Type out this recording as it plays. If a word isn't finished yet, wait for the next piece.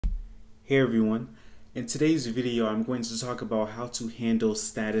Hey everyone, in today's video I'm going to talk about how to handle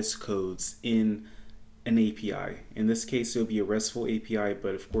status codes in an API. In this case it'll be a RESTful API,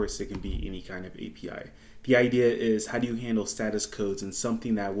 but of course it can be any kind of API. The idea is, how do you handle status codes in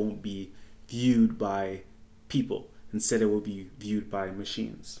something that won't be viewed by people? Instead it will be viewed by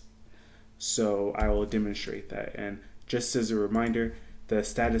machines. So I will demonstrate that, and just as a reminder, the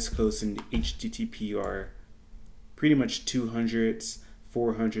status codes in HTTP are pretty much 200s,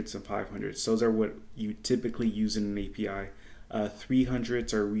 400s, and 500s. Those are what you typically use in an API.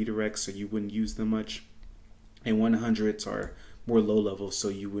 300s are redirects, so you wouldn't use them much, and 100s are more low level, so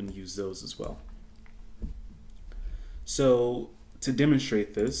you wouldn't use those as well. So to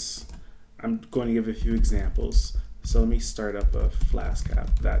demonstrate this, I'm going to give a few examples. So let me start up a Flask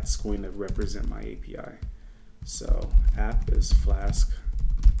app that's going to represent my API. So app is Flask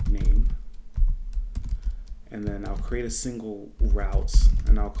name, and then I'll create a single route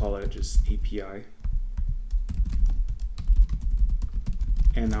and I'll call it just API,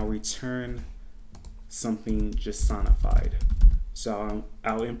 and I'll return something JSONified. So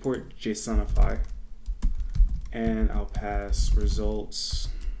I'll import JSONify, and I'll pass results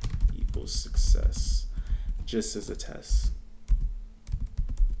equals success just as a test.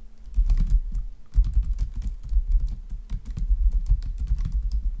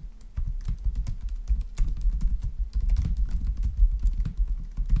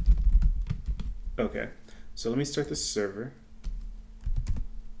 Okay, so let me start the server,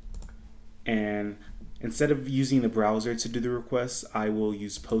 and instead of using the browser to do the request, I will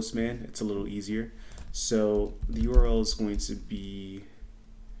use Postman. It's a little easier. So the URL is going to be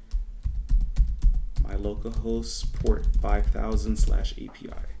my localhost port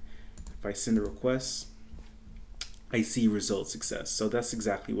 5000/API. If I send a request, I see result success. So that's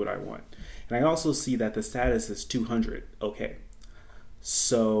exactly what I want. And I also see that the status is 200. Okay,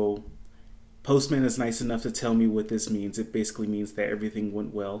 so Postman is nice enough to tell me what this means. It basically means that everything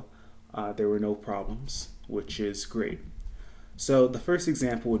went well. There were no problems, which is great. So the first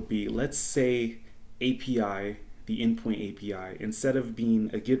example would be, let's say API, the endpoint API, instead of being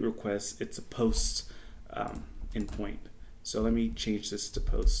a GET request, it's a POST endpoint. So let me change this to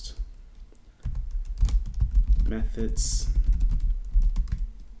POST. Methods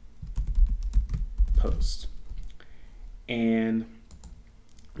POST. And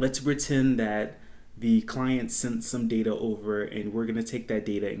let's pretend that the client sent some data over, and we're going to take that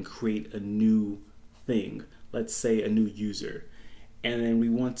data and create a new thing. Let's say a new user. And then we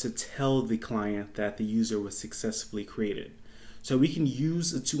want to tell the client that the user was successfully created. So we can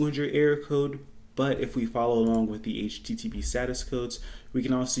use a 200 error code, but if we follow along with the HTTP status codes, we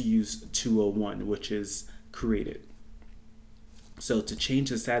can also use 201, which is created. So to change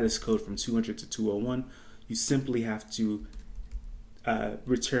the status code from 200 to 201, you simply have to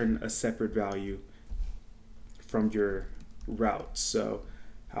return a separate value from your route. So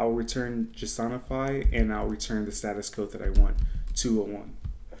I'll return JSONify, and I'll return the status code that I want, 201.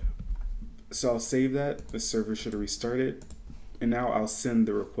 So I'll save that. The server should have restarted, and now I'll send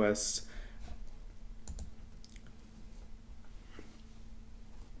the request.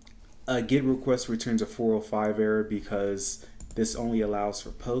 A GET request returns a 405 error because this only allows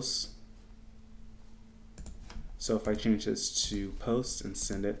for posts. So if I change this to post and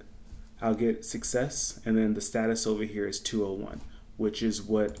send it, I'll get success, and then the status over here is 201, which is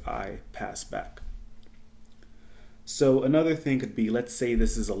what I pass back. So another thing could be, let's say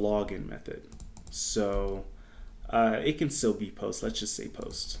this is a login method. So it can still be post. Let's just say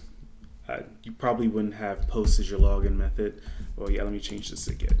post. You probably wouldn't have post as your login method. Well, yeah, let me change this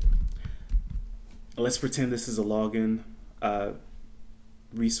again. Let's pretend this is a login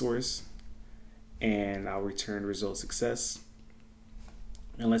resource, and I'll return result success.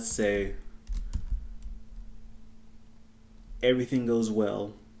 And let's say everything goes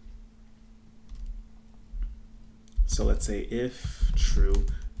well. So let's say if true,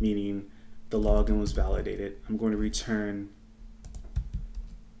 meaning the login was validated, I'm going to return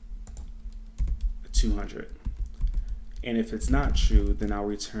 200. And if it's not true, then I'll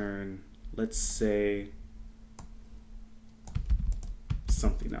return, let's say,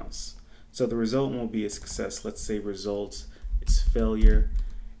 something else. So the result won't be a success. Let's say result is failure,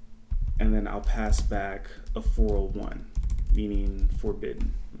 and then I'll pass back a 401, meaning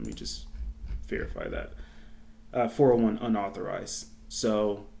forbidden. Let me just verify that. 401, unauthorized.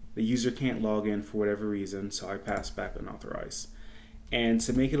 So the user can't log in for whatever reason, so I pass back unauthorized. And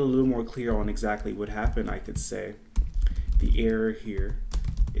to make it a little more clear on exactly what happened, I could say the error here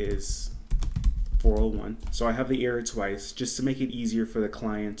is 401. So I have the error twice just to make it easier for the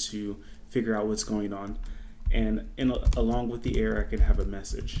client to figure out what's going on. And along with the error, I can have a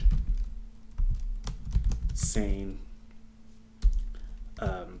message. saying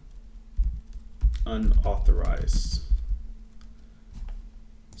unauthorized.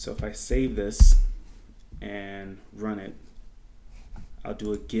 So if I save this and run it, I'll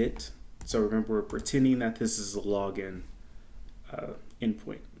do a get. So remember, we're pretending that this is a login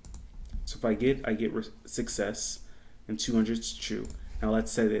endpoint. So if I get success and 200 is true. Now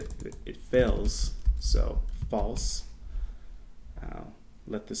let's say that it fails, so false. I'll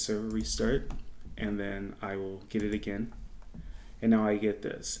let the server restart, and then I will get it again. And now I get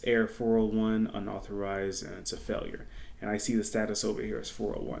this error 401 unauthorized, and it's a failure. And I see the status over here is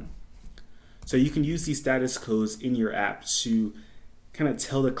 401. So you can use these status codes in your app to kind of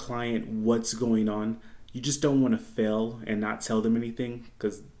tell the client what's going on. You just don't want to fail and not tell them anything,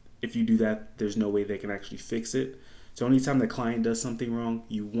 because if you do that, there's no way they can actually fix it. So anytime the client does something wrong,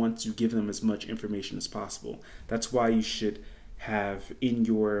 you want to give them as much information as possible. That's why you should have in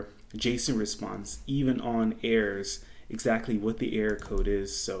your JSON response, even on errors, exactly what the error code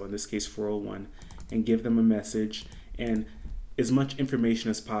is. So in this case, 401, and give them a message and as much information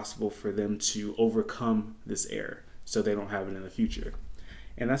as possible for them to overcome this error so they don't have it in the future.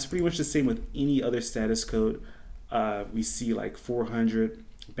 And that's pretty much the same with any other status code. We see like 400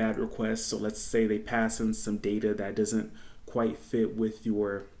 bad requests. So let's say they pass in some data that doesn't quite fit with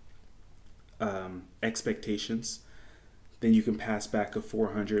your expectations. Then you can pass back a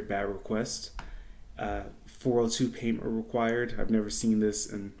 400 bad request. 402 payment required. I've never seen this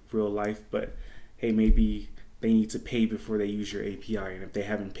in real life, but hey, maybe they need to pay before they use your API. And if they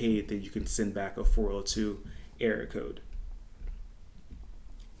haven't paid, then you can send back a 402 error code.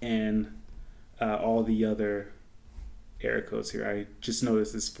 And all the other error codes here. I just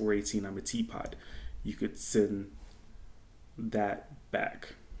noticed this 418, I'm a teapot. You could send that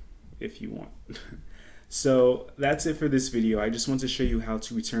back if you want. So that's it for this video. I just want to show you how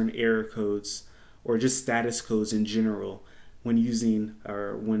to return error codes or just status codes in general when using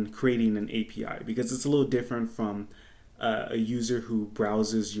or when creating an API, because it's a little different from a user who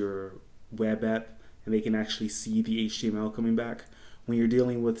browses your web app and they can actually see the HTML coming back. When you're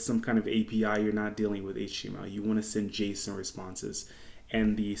dealing with some kind of API, you're not dealing with HTML. You want to send JSON responses,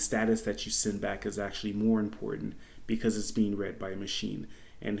 and the status that you send back is actually more important because it's being read by a machine.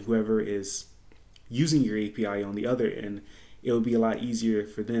 And whoever is using your API on the other end, it will be a lot easier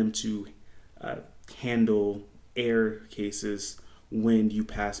for them to handle error cases when you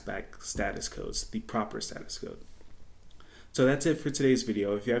pass back status codes, the proper status code. So that's it for today's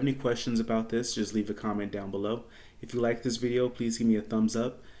video. If you have any questions about this, just leave a comment down below. If you like this video, please give me a thumbs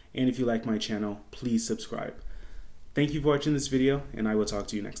up. And if you like my channel, please subscribe. Thank you for watching this video, and I will talk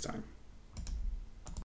to you next time.